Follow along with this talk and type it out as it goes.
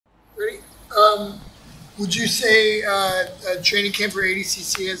Great. Would you say training camp for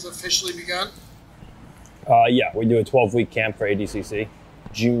ADCC has officially begun? Yeah, we do a 12-week camp for ADCC.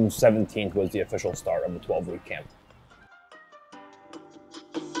 June 17th was the official start of the 12-week camp.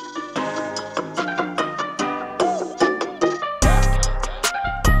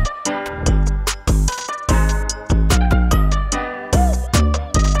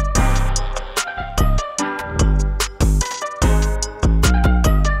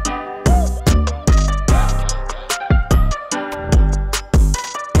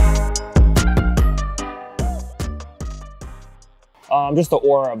 Just the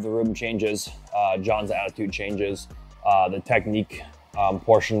aura of the room changes. John's attitude changes. The technique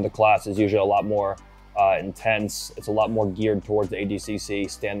portion of the class is usually a lot more intense. It's a lot more geared towards the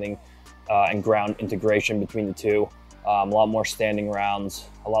ADCC, standing and ground integration between the two. A lot more standing rounds,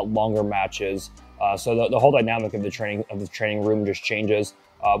 a lot longer matches. So the whole dynamic of the training room just changes.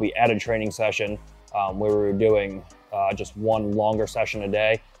 We added training session where we were doing just one longer session a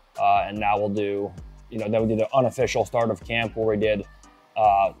day, and now we'll do, then we did the unofficial start of camp where we did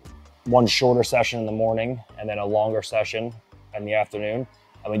one shorter session in the morning and then a longer session in the afternoon.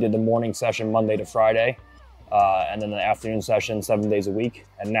 And we did the morning session Monday to Friday, and then the afternoon session 7 days a week.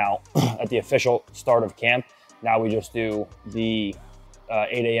 And now at the official start of camp, now we just do the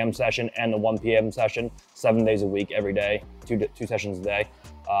 8 a.m. session and the 1 p.m. session 7 days a week, every day, two sessions a day.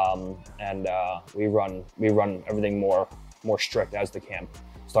 And we run everything more strict as the camp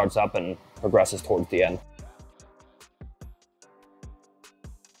starts up and progresses towards the end.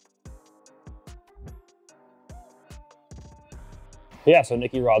 Yeah, so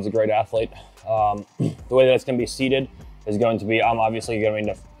Nicky Rod's a great athlete. The way that it's going to be seeded is going to be, I'm obviously going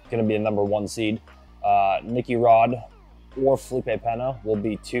to be the #1 seed. Nicky Rod or Felipe Pena will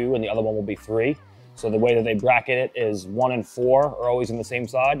be 2 and the other one will be 3. So the way that they bracket it is 1 and 4 are always on the same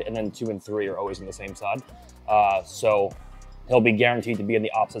side, and then 2 and 3 are always on the same side. So he'll be guaranteed to be on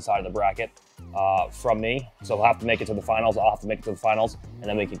the opposite side of the bracket from me. So he'll have to make it to the finals. I'll have to make it to the finals, and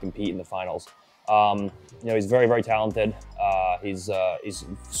then we can compete in the finals. He's very, very talented. He's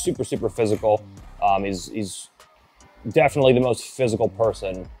super, super physical. He's definitely the most physical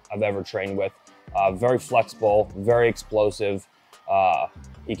person I've ever trained with. Very flexible, very explosive.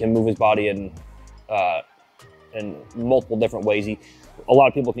 He can move his body in multiple different ways. A lot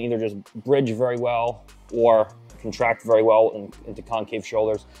of people can either just bridge very well or contract very well into concave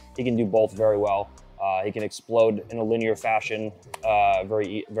shoulders. He can do both very well. He can explode in a linear fashion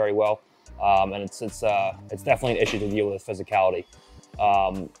very, very well. And it's definitely an issue to deal with physicality.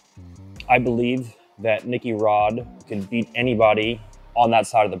 I believe that Nicky Rod could beat anybody on that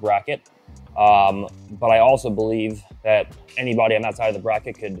side of the bracket. But I also believe that anybody on that side of the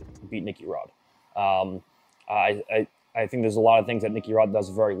bracket could beat Nicky Rod. I think there's a lot of things that Nicky Rod does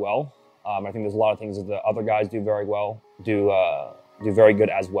very well. I think there's a lot of things that the other guys do very well, do very good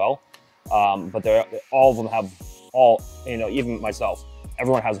as well. But all of them have even myself,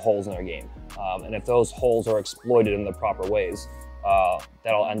 everyone has holes in their game. And if those holes are exploited in the proper ways,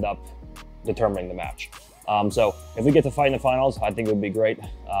 that'll end up determining the match. So if we get to fight in the finals, I think it would be great.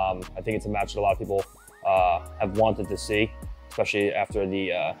 I think it's a match that a lot of people have wanted to see, especially after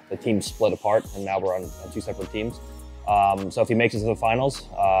the teams split apart and now we're on 2 separate teams. So if he makes it to the finals,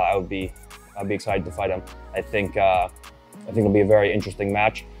 I'd be excited to fight him. I think it'll be a very interesting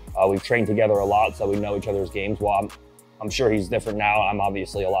match. We've trained together a lot, so we know each other's games. Well, I'm sure he's different now. I'm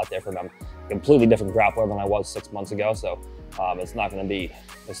obviously a lot different. I'm a completely different grappler than I was 6 months ago, so it's not going to be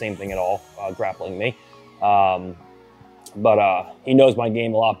the same thing at all, grappling me. But he knows my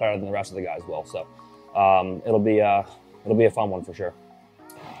game a lot better than the rest of the guys will, so it'll be a fun one for sure.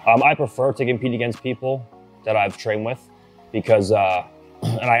 I prefer to compete against people that I've trained with because, and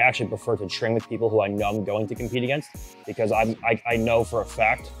I actually prefer to train with people who I know I'm going to compete against because I know for a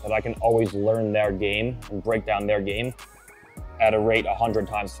fact that I can always learn their game and break down their game at a rate 100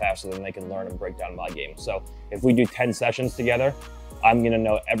 times faster than they can learn and break down my game. So if we do 10 sessions together, I'm gonna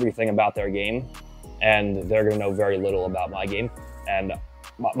know everything about their game and they're gonna know very little about my game. And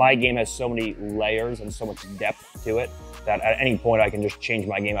my game has so many layers and so much depth to it that at any point I can just change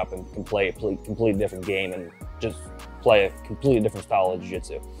my game up and can play a completely different game and just play a completely different style of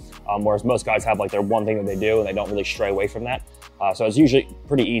jiu-jitsu. Whereas most guys have like their one thing that they do and they don't really stray away from that. So it's usually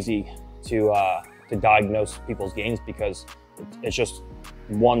pretty easy to diagnose people's games because it's just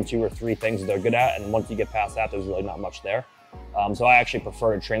 1, 2, or 3 things that they're good at, and once you get past that, there's really not much there. So I actually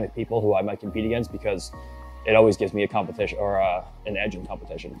prefer to train with people who I might compete against because it always gives me a competition or an edge in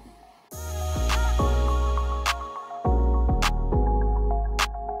competition.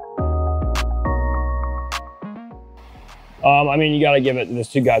 I mean, you got to give it. There's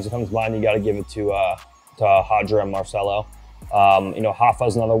two guys that come to mind. You got to give it to Hadra and Marcelo. You know,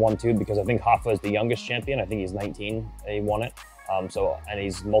 Hafa's another one too, because I think Hafa is the youngest champion. I think he's 19 and he won it. And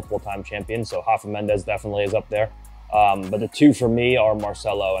he's multiple-time champion. So Hafa Mendez definitely is up there. But the two for me are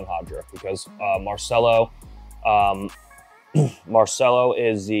Marcelo and Hadra, because Marcelo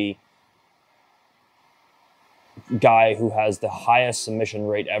is the guy who has the highest submission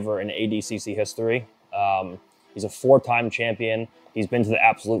rate ever in ADCC history. He's a 4-time champion. He's been to the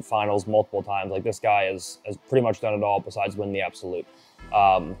absolute finals multiple times. Like, this guy has pretty much done it all besides win the absolute.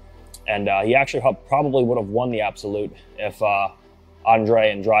 He actually probably would have won the absolute if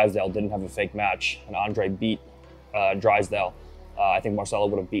Andre and Drysdale didn't have a fake match and Andre beat Drysdale. I think Marcelo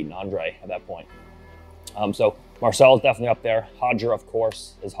would have beaten Andre at that point. So Marcelo's definitely up there. Hadra, of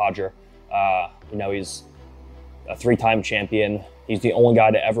course, is Hadra. You know, he's a 3-time champion. He's the only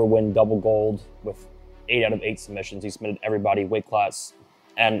guy to ever win double gold with 8 out of 8 submissions. He submitted everybody, weight class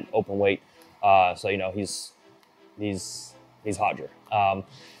and open weight. So, you know, he's Hadra.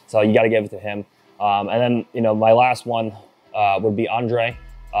 So you got to give it to him. And then, you know, my last one would be Andre.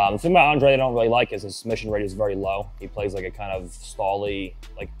 The thing about Andre I don't really like is his submission rate is very low. He plays like a kind of stally,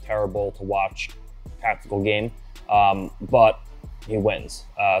 like terrible to watch tactical game, but he wins.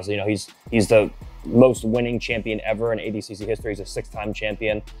 So, you know, he's the most winning champion ever in ADCC history. He's a 6-time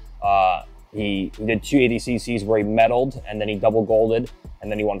champion. He did 2 ADCCs where he medaled, and then he double golded, and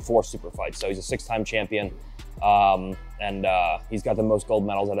then he won 4 super fights. So he's a 6-time champion, and he's got the most gold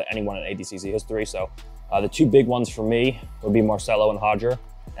medals out of anyone in ADCC history. So the two big ones for me would be Marcelo and Hadra,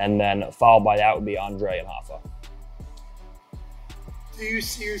 and then followed by that would be Andre and Hafa. Do you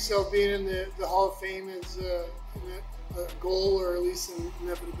see yourself being in the Hall of Fame as a goal, or at least an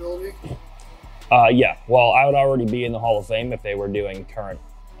inevitability? Yeah, well, I would already be in the Hall of Fame if they were doing current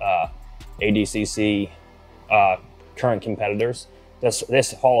ADCC current competitors.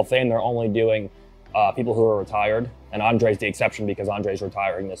 This Hall of Fame, they're only doing people who are retired, and Andre's the exception because Andre's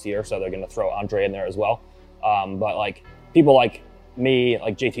retiring this year, so they're going to throw Andre in there as well. But like people like me,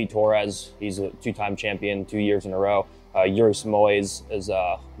 like JT Torres, he's a 2-time champion 2 years in a row. Yuri Samois is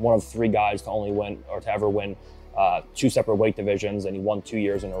one of 3 guys to only win, or to ever win 2 separate weight divisions, and he won 2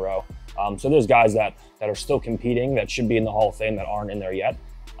 years in a row. So there's guys that are still competing that should be in the Hall of Fame that aren't in there yet.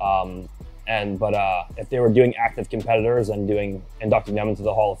 But if they were doing active competitors and inducting them into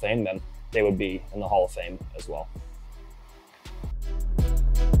the Hall of Fame, then they would be in the Hall of Fame as well.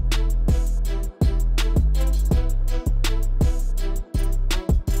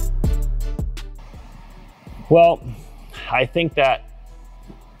 Well, I think that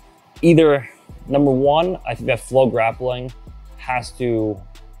either, number one, I think that flow grappling has to,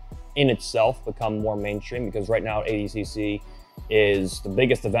 in itself, become more mainstream, because right now ADCC is the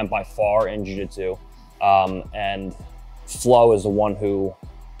biggest event by far in jiu-jitsu, and Flow is the one who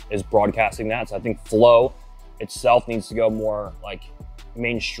is broadcasting that. So I think Flow itself needs to go more like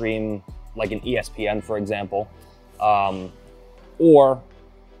mainstream, like an ESPN, for example, or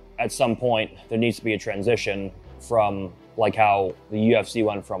at some point there needs to be a transition from like how the UFC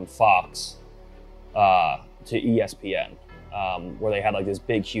went from Fox to ESPN, where they had like this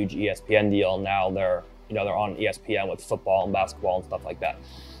big, huge ESPN deal. Now they're on ESPN with football and basketball and stuff like that.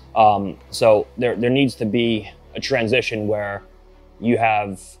 So there needs to be a transition where you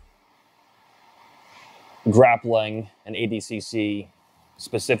have grappling and ADCC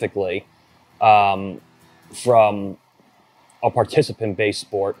specifically from a participant-based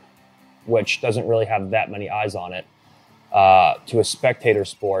sport, which doesn't really have that many eyes on it, to a spectator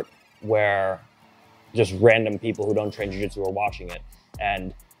sport where just random people who don't train jiu-jitsu are watching it,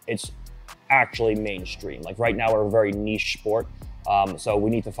 and it's actually mainstream. Like right now we're a very niche sport, so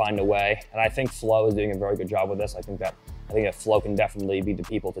we need to find a way, and I think Flow is doing a very good job with this. I think that Flow can definitely be the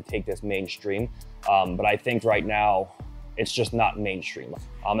people to take this mainstream, but I think right now it's just not mainstream.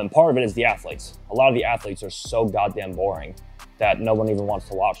 And part of it is the athletes. A lot of the athletes are so goddamn boring that no one even wants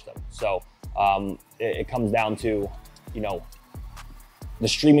to watch them. So it comes down to, you know, the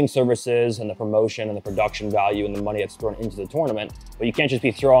streaming services and the promotion and the production value and the money that's thrown into the tournament. But you can't just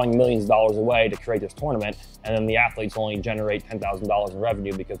be throwing millions of dollars away to create this tournament and then the athletes only generate $10,000 in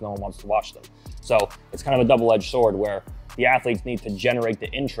revenue because no one wants to watch them. So it's kind of a double-edged sword where the athletes need to generate the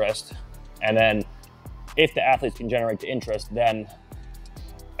interest, and then if the athletes can generate the interest, then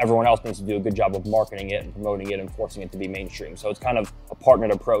everyone else needs to do a good job of marketing it and promoting it and forcing it to be mainstream. So it's kind of a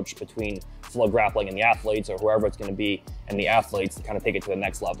partnered approach between Flow Grappling and the athletes, or whoever it's going to be, and the athletes to kind of take it to the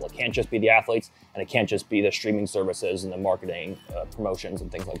next level. It can't just be the athletes, and it can't just be the streaming services and the marketing promotions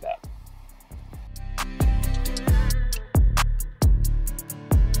and things like that.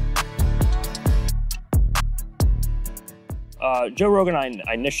 Joe Rogan,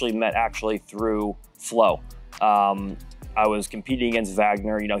 I initially met actually through Flow. I was competing against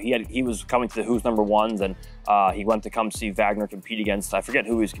Wagner. You know, he was coming to the Who's Number Ones, and he went to come see Wagner compete against, I forget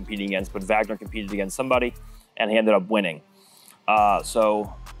who he was competing against, but Wagner competed against somebody, and he ended up winning.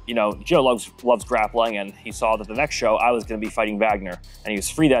 So, you know, Joe loves grappling, and he saw that the next show I was going to be fighting Wagner, and he was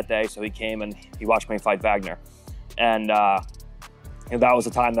free that day, so he came and he watched me fight Wagner. And that was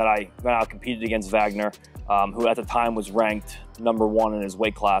the time that I went out and competed against Wagner, who at the time was ranked #1 in his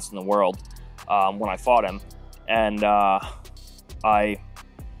weight class in the world when I fought him. And I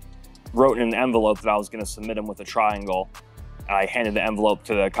wrote in an envelope that I was going to submit him with a triangle. And I handed the envelope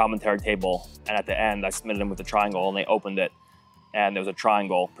to the commentary table, and at the end I submitted him with a triangle, and they opened it, and there was a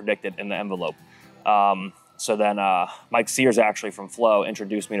triangle predicted in the envelope. So then Mike Sears, actually from Flow,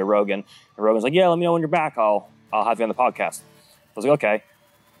 introduced me to Rogan, and Rogan's like, yeah, let me know when you're back, I'll have you on the podcast. I was like, okay.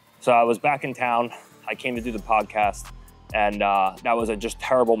 So I was back in town, I came to do the podcast, and that was a just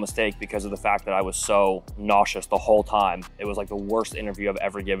terrible mistake because of the fact that I was so nauseous the whole time. It was like the worst interview I've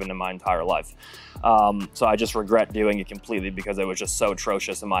ever given in my entire life. So I just regret doing it completely because it was just so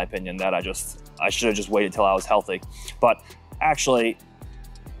atrocious in my opinion that I should have just waited till I was healthy. But actually,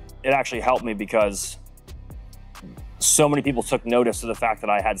 it actually helped me because so many people took notice of the fact that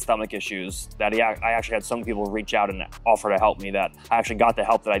I had stomach issues that I actually had some people reach out and offer to help me, that I actually got the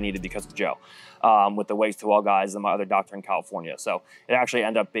help that I needed because of Joe, with the Ways to Well guys and my other doctor in California. So it actually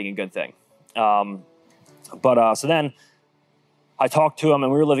ended up being a good thing. So then I talked to him,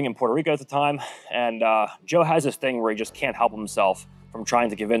 and we were living in Puerto Rico at the time, and Joe has this thing where he just can't help himself from trying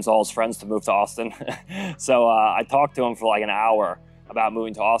to convince all his friends to move to Austin. So I talked to him for like an hour about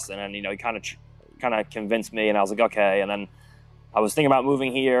moving to Austin, and you know, he kind of convinced me, and I was like, okay. And then I was thinking about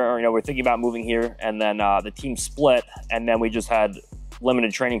moving here, or you know, we're thinking about moving here, and then the team split, and then we just had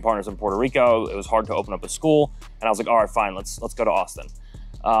limited training partners in Puerto Rico. It was hard to open up a school, and I was like, all right, fine, let's go to Austin.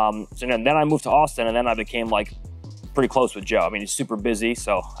 So then I moved to Austin, and then I became like pretty close with Joe. I mean, he's super busy,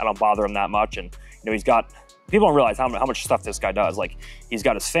 so I don't bother him that much, and you know, people don't realize how much stuff this guy does. Like, he's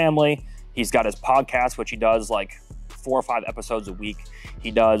got his family, he's got his podcast, which he does like 4 or 5 episodes a week. He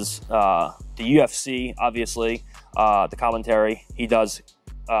does the UFC, obviously, the commentary. He does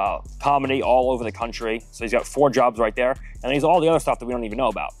comedy all over the country. So he's got 4 jobs right there. And he's all the other stuff that we don't even know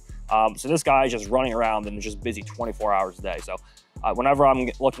about. So this guy is just running around and just busy 24 hours a day. So whenever I'm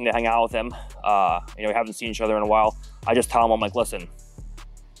looking to hang out with him, you know, we haven't seen each other in a while, I just tell him, I'm like, listen,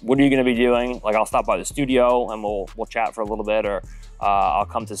 what are you going to be doing? Like, I'll stop by the studio and we'll chat for a little bit, or I'll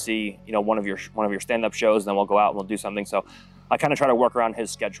come to see, you know, one of your stand-up shows, and then we'll go out and we'll do something. So I kind of try to work around his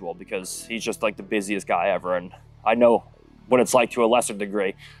schedule because he's just like the busiest guy ever, and I know what it's like to a lesser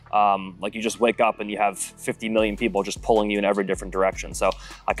degree. Like, you just wake up and you have 50 million people just pulling you in every different direction. So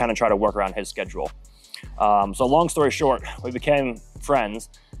I kind of try to work around his schedule. So long story short, we became friends,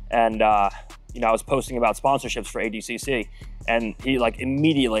 and you know, I was posting about sponsorships for ADCC, and he like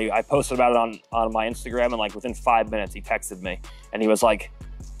immediately, I posted about it on my Instagram, and like within 5 minutes he texted me, and he was like,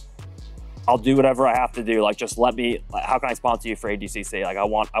 I'll do whatever I have to do. Like, just let me, how can I sponsor you for ADCC? Like, I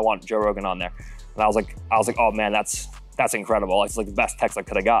want Joe Rogan on there. And I was like, oh man, that's incredible. It's like the best text I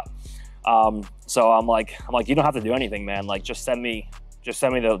could have got. So I'm like, you don't have to do anything, man. Like, just send me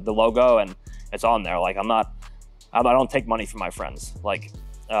the logo and it's on there. Like, I don't take money from my friends. Like,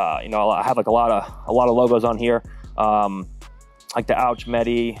 you know, I have like a lot of logos on here. Like the Ouch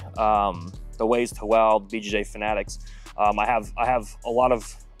Medi, the Ways to Well, the BJJ Fanatics. I have a lot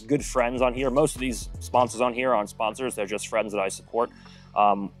of good friends on here. Most of these sponsors on here aren't sponsors. They're just friends that I support,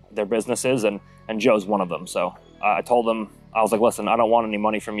 their businesses, and Joe's one of them. So I told him, I was like, listen, I don't want any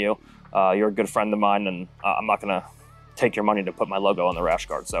money from you. You're a good friend of mine, and I'm not gonna take your money to put my logo on the rash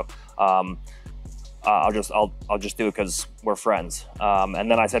guard. So I'll just do it because we're friends. And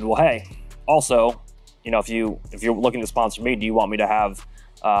then I said, well, hey, also, you know, if you're looking to sponsor me, do you want me to have,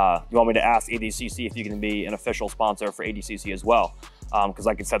 you want me to ask ADCC if you can be an official sponsor for ADCC as well? Because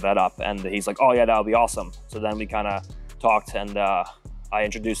I could set that up. And he's like, oh yeah, that would be awesome. So then we kind of talked, and I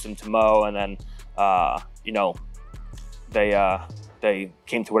introduced him to Mo, and then you know, they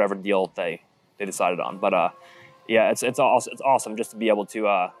came to whatever deal they decided on. But yeah, it's awesome just to be able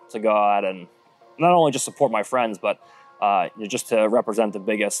to go out and not only just support my friends, but just to represent the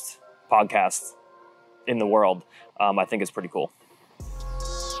biggest podcast in the world. I think it's pretty cool.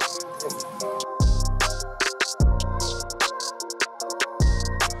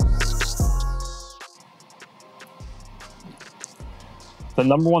 The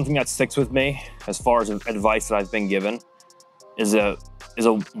number one thing that sticks with me as far as advice that I've been given is a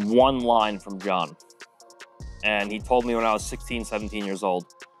one line from John. And he told me when I was 16, 17 years old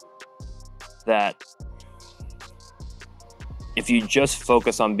that if you just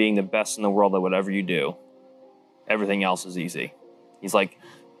focus on being the best in the world at whatever you do, everything else is easy. He's like,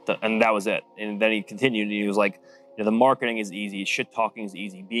 and that was it. And then he continued, and he was like, you know, the marketing is easy, shit talking is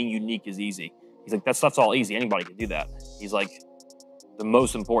easy, being unique is easy. He's like, that stuff's all easy. Anybody can do that. He's like, the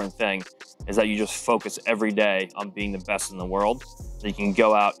most important thing is that you just focus every day on being the best in the world. So you can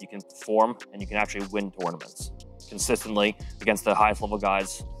go out, you can perform, and you can actually win tournaments consistently against the highest level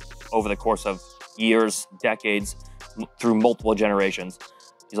guys over the course of years, decades, through multiple generations.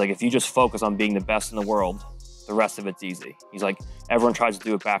 He's like, if you just focus on being the best in the world, the rest of it's easy. He's like, everyone tries to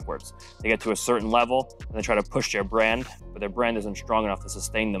do it backwards. They get to a certain level and they try to push their brand, but their brand isn't strong enough to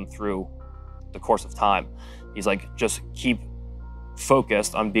sustain them through the course of time. He's like, just keep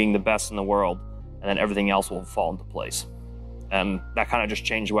focused on being the best in the world, and then everything else will fall into place. And that kind of just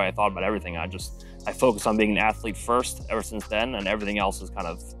changed the way I thought about everything. I focused on being an athlete first ever since then, and everything else is kind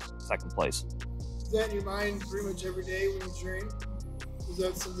of second place. Is that in your mind pretty much every day when you train? Is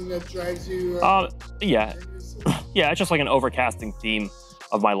that something that drives you? Yeah. Yeah, it's just like an overcasting theme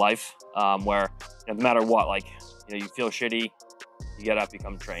of my life, where, you know, no matter what, like, you know, you feel shitty, you get up, you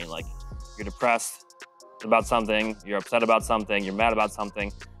come train. Like, you're depressed about something, you're upset about something, you're mad about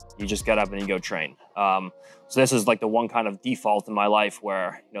something, you just get up and you go train. So this is like the one kind of default in my life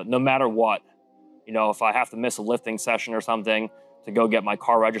where, you know, no matter what, you know, if I have to miss a lifting session or something to go get my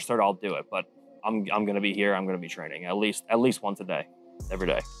car registered, I'll do it. But I'm going to be here. I'm going to be training at least once a day, every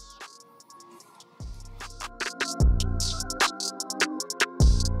day.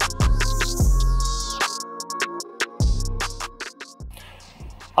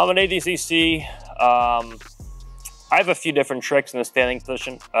 I'm an ADCC. I have a few different tricks in the standing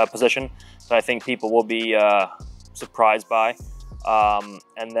position that I think people will be surprised by.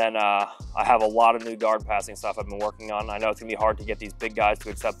 And then I have a lot of new guard passing stuff I've been working on. I know it's gonna be hard to get these big guys to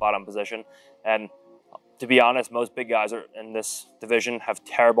accept bottom position. And to be honest, most big guys are in this division have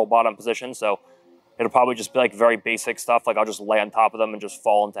terrible bottom position. So it'll probably just be like very basic stuff. Like I'll just lay on top of them and just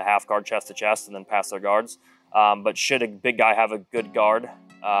fall into half guard chest to chest and then pass their guards. But should a big guy have a good guard,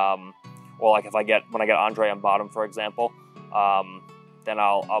 or like when I get Andre on bottom, for example, then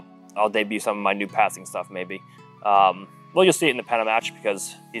I'll debut some of my new passing stuff maybe. Well, you'll see it in the Pena match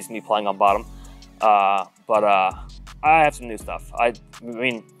because he's gonna be playing on bottom. But I have some new stuff. I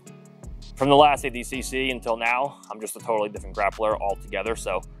mean, from the last ADCC until now, I'm just a totally different grappler altogether.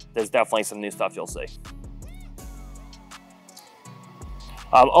 So there's definitely some new stuff you'll see.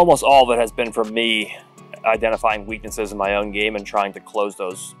 Almost all of it has been from me identifying weaknesses in my own game and trying to close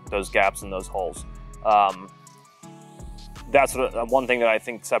those gaps and those holes. That's one thing that I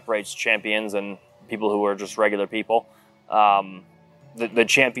think separates champions and people who are just regular people. The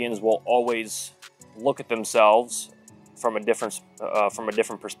champions will always look at themselves from a different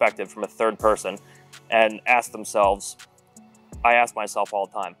perspective, from a third person, and ask themselves. I ask myself all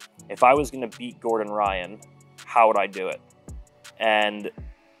the time, if I was going to beat Gordon Ryan, how would I do it? And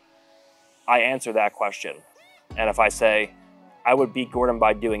I answer that question. And if I say, I would beat Gordon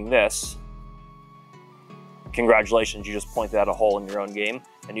by doing this, congratulations, you just pointed out a hole in your own game,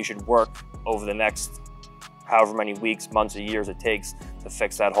 and you should work over the next however many weeks, months, or years it takes to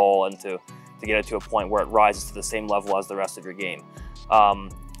fix that hole and to get it to a point where it rises to the same level as the rest of your game.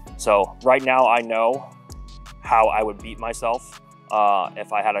 So right now I know how I would beat myself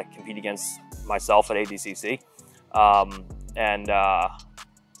if I had to compete against myself at ADCC.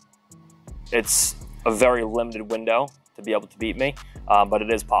 It's a very limited window to be able to beat me, but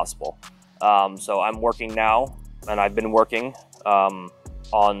it is possible. So I'm working now, and I've been working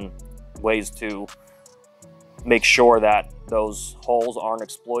on ways to make sure that those holes aren't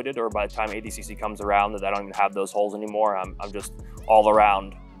exploited, or by the time ADCC comes around that I don't even have those holes anymore. I'm just all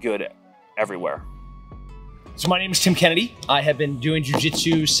around good everywhere. So my name is Tim Kennedy. I have been doing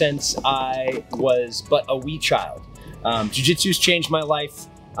jiu-jitsu since I was but a wee child. Jiu-jitsu's changed my life.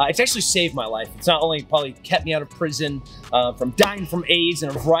 It's actually saved my life. It's not only probably kept me out of prison, from dying from AIDS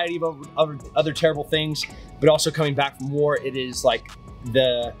and a variety of other terrible things, but also coming back from war. It is like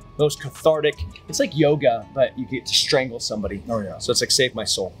the most cathartic. It's like yoga, but you get to strangle somebody. Oh yeah. So it's like saved my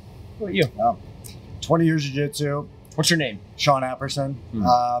soul. What about you? 20 years of jiu-jitsu. What's your name? Sean Apperson.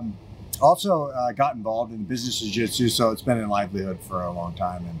 Also got involved in business jiu-jitsu, so it's been a livelihood for a long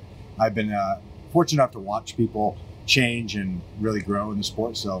time. And I've been fortunate enough to watch people change and really grow in the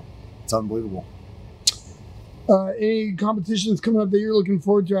sport, so it's unbelievable. Any competitions coming up that you're looking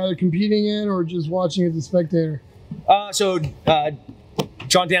forward to either competing in or just watching as a spectator?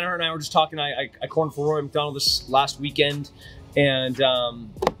 John Danaher and I were just talking. I cornered for Roy McDonald this last weekend, and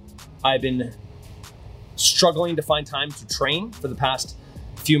I've been struggling to find time to train for the past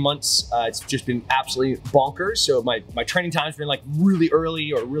few months, it's just been absolutely bonkers. So my training time's been like really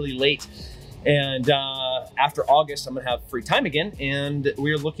early or really late. And after August, I'm gonna have free time again. And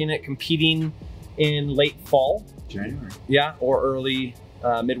we're looking at competing in late fall. January. Yeah, or early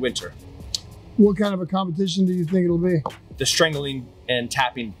midwinter. What kind of a competition do you think it'll be? The strangling and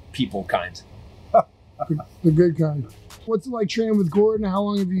tapping people kind. The good kind. What's it like training with Gordon? How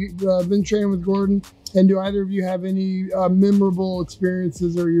long have you been training with Gordon? And do either of you have any memorable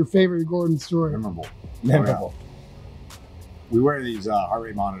experiences or your favorite Gordon story? Memorable. Memorable. We wear these heart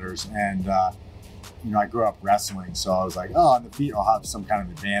rate monitors, and you know, I grew up wrestling, so I was like, oh, on the feet I'll have some kind of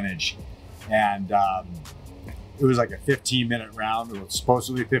advantage. And it was like a 15-minute round. It was supposed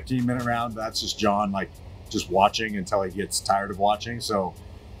to be a 15-minute round, but that's just John like just watching until he gets tired of watching. So,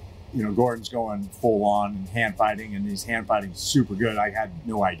 you know, Gordon's going full on and hand fighting, and he's hand fighting super good. I had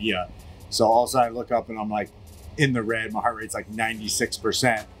no idea. So all of a sudden I look up and I'm like in the red. My heart rate's like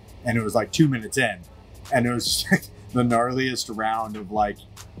 96%, and it was like 2 minutes in, and it was just like the gnarliest round of like,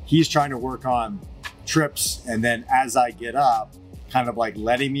 he's trying to work on trips, and then as I get up, kind of like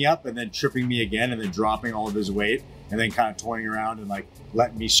letting me up and then tripping me again and then dropping all of his weight and then kind of toying around and like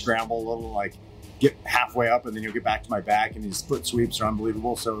letting me scramble a little, like get halfway up and then he'll get back to my back, and his foot sweeps are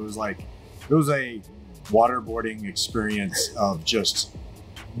unbelievable. So it was a waterboarding experience of just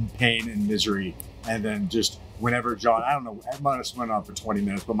pain and misery. And then just whenever John, I don't know, I might have went on for 20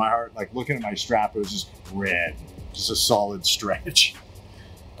 minutes, but my heart, like looking at my strap, it was just red, just a solid stretch.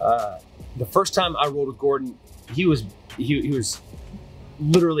 The first time I rolled with Gordon, he was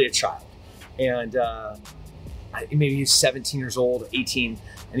literally a child, and maybe he's 17 years old, 18,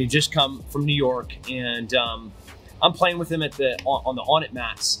 and he'd just come from New York, and I'm playing with him on the on-it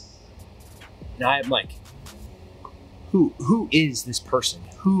mats, and I'm like, who is this person?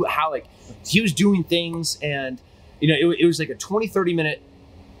 How, like, he was doing things, and you know, it was like a 20-30 minute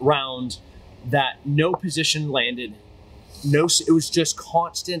round that no position landed, it was just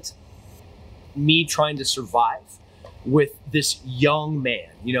constant me trying to survive with this young man,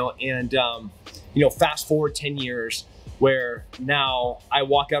 you know. And you know, fast forward 10 years, where now I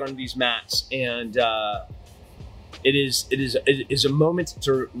walk out on these mats, and it is a moment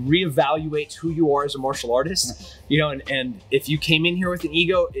to reevaluate who you are as a martial artist, you know. And if you came in here with an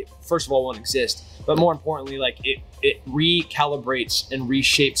ego, it first of all won't exist, but more importantly, like it recalibrates and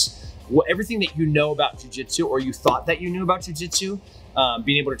reshapes everything that you know about jiu-jitsu, or you thought that you knew about jiu-jitsu.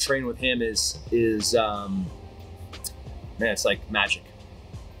 Being able to train with him is man, it's like magic.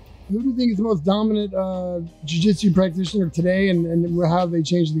 Who do you think is the most dominant jiu-jitsu practitioner today, and how have they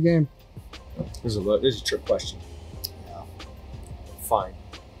changed the game? This is a trick question. Yeah. Fine.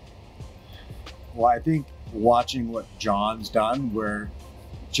 Well, I think watching what John's done, where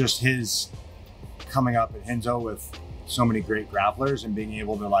just his coming up at Hinzo with so many great grapplers and being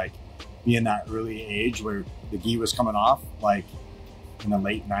able to like be in that early age where the gi was coming off like in the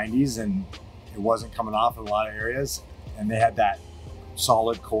late 90s, and it wasn't coming off in a lot of areas, and they had that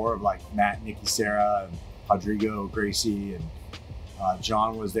solid core of like Matt, Nicky Serra, and Rodrigo Gracie, and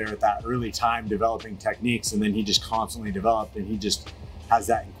John was there at that early time developing techniques, and then he just constantly developed, and he just has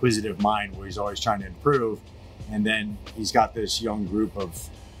that inquisitive mind where he's always trying to improve. And then he's got this young group of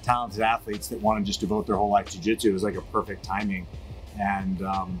talented athletes that want to just devote their whole life to jiu-jitsu. It was like a perfect timing. And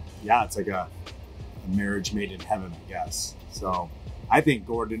yeah, it's like a marriage made in heaven, I guess. So I think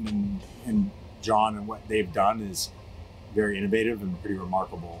Gordon and John and what they've done is very innovative and pretty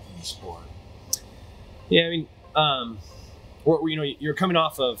remarkable in the sport. Yeah, I mean, you know, you're coming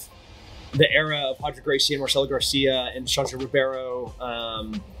off of the era of Rodrigo Gracie and Marcelo Garcia and Chandra Ribeiro.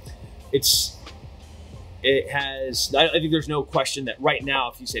 I think there's no question that right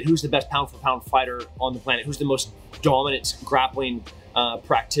now, if you said who's the best pound for pound fighter on the planet, who's the most dominant grappling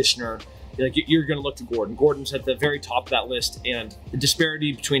practitioner, like you're going to look to Gordon. Gordon's at the very top of that list, and the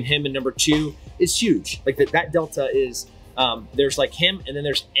disparity between him and number 2 is huge. Like that delta is, there's like him, and then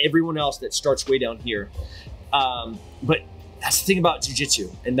there's everyone else that starts way down here. But that's the thing about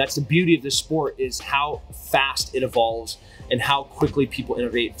jiu-jitsu, and that's the beauty of this sport, is how fast it evolves and how quickly people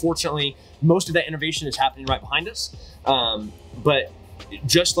innovate. Fortunately, most of that innovation is happening right behind us. But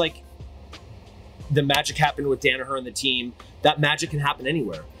just like the magic happened with Danaher and the team, that magic can happen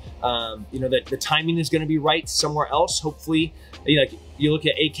anywhere. You know, that the timing is going to be right somewhere else. Hopefully, you know, like you look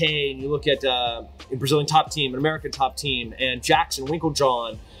at AK and you look at a Brazilian top team, an American top team, and Jackson,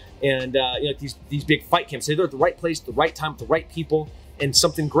 Winklejohn, and you know, these big fight camps. They're at the right place, at the right time, with the right people, and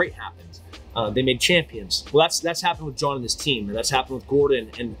something great happens. They made champions. Well, that's happened with John and his team, and that's happened with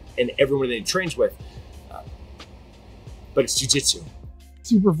Gordon and everyone that he trains with. But it's jiu-jitsu.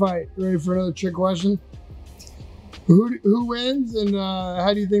 Super fight. Ready for another trick question? Who wins, and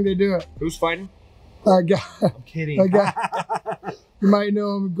how do you think they do it? Who's fighting? Guy, I'm kidding. a guy, you might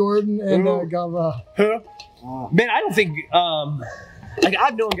know him, Gordon and Galvao. Who? Man, I don't think. Like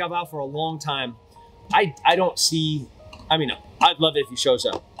I've known Galvao for a long time. I don't see. I mean, I'd love it if he shows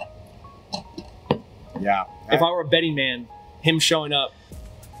up. Yeah. If I were a betting man, him showing up.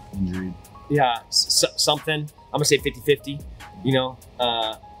 Injured. Yeah, something. I'm gonna say 50-50. You know,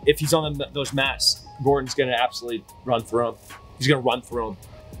 if he's on those mats, Gordon's gonna absolutely run through him. He's gonna run through him.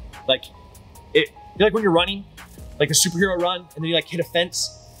 Like you know, like when you're running, like a superhero run, and then you like hit a fence,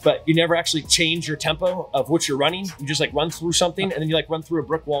 but you never actually change your tempo of what you're running. You just like run through something, and then you like run through a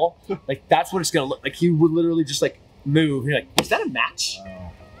brick wall. Like that's what it's gonna look like. He would literally just like move. And you're like, is that a match?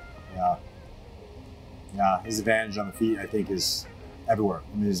 Yeah. Yeah. His advantage on the feet, I think, is everywhere.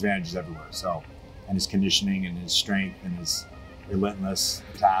 I mean, his advantage is everywhere. So, and his conditioning and his strength and his relentless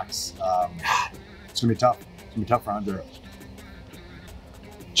attacks. It's gonna be tough. It's gonna be tough for Andre.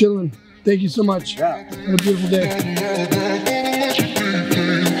 Chillin'. Thank you so much. Yeah. Have a beautiful day.